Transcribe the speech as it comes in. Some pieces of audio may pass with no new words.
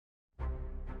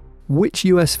Which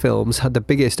US films had the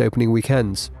biggest opening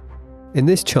weekends? In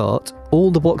this chart,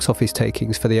 all the box office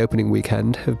takings for the opening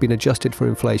weekend have been adjusted for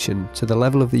inflation to the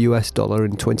level of the US dollar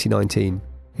in 2019.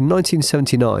 In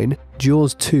 1979,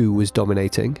 Jaws 2 was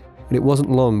dominating, and it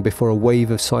wasn't long before a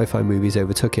wave of sci-fi movies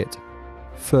overtook it.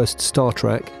 First Star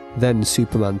Trek, then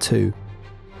Superman 2.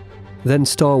 Then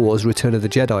Star Wars Return of the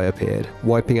Jedi appeared,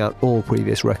 wiping out all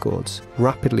previous records,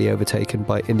 rapidly overtaken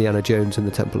by Indiana Jones and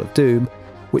the Temple of Doom,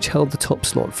 which held the top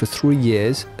slot for 3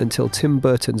 years until Tim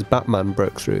Burton's Batman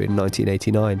broke through in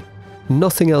 1989.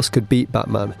 Nothing else could beat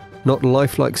Batman, not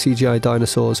lifelike CGI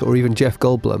dinosaurs or even Jeff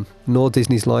Goldblum, nor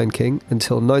Disney's Lion King,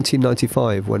 until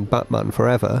 1995 when Batman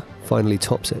Forever finally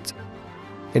tops it.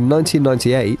 In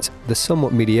 1998, the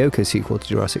somewhat mediocre sequel to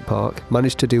Jurassic Park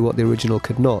managed to do what the original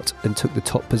could not and took the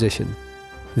top position.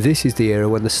 This is the era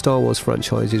when the Star Wars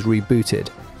franchise is rebooted.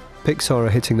 Pixar are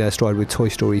hitting their stride with Toy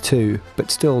Story 2, but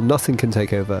still nothing can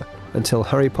take over until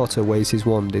Harry Potter waves his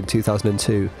wand in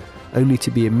 2002, only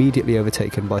to be immediately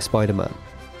overtaken by Spider-Man.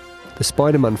 The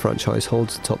Spider-Man franchise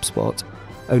holds the top spot,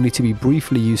 only to be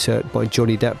briefly usurped by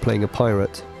Johnny Depp playing a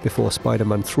pirate before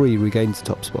Spider-Man 3 regains the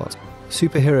top spot.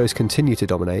 Superheroes continue to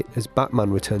dominate as Batman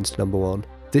returns to number 1,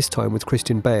 this time with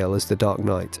Christian Bale as the Dark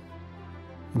Knight.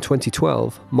 In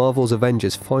 2012, Marvel's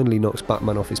Avengers finally knocks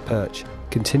Batman off his perch,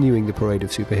 continuing the parade of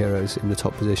superheroes in the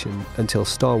top position until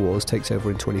Star Wars takes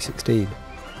over in 2016.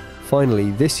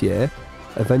 Finally, this year,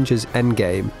 Avengers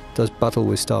Endgame does battle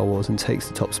with Star Wars and takes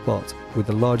the top spot, with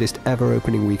the largest ever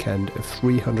opening weekend of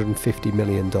 $350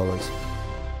 million.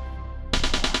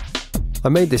 I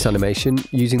made this animation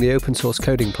using the open source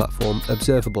coding platform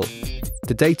Observable.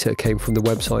 The data came from the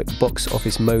website Box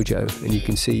Office Mojo, and you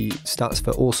can see stats for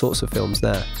all sorts of films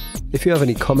there. If you have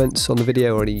any comments on the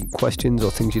video or any questions or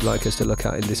things you'd like us to look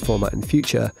at in this format in the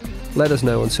future, let us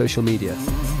know on social media.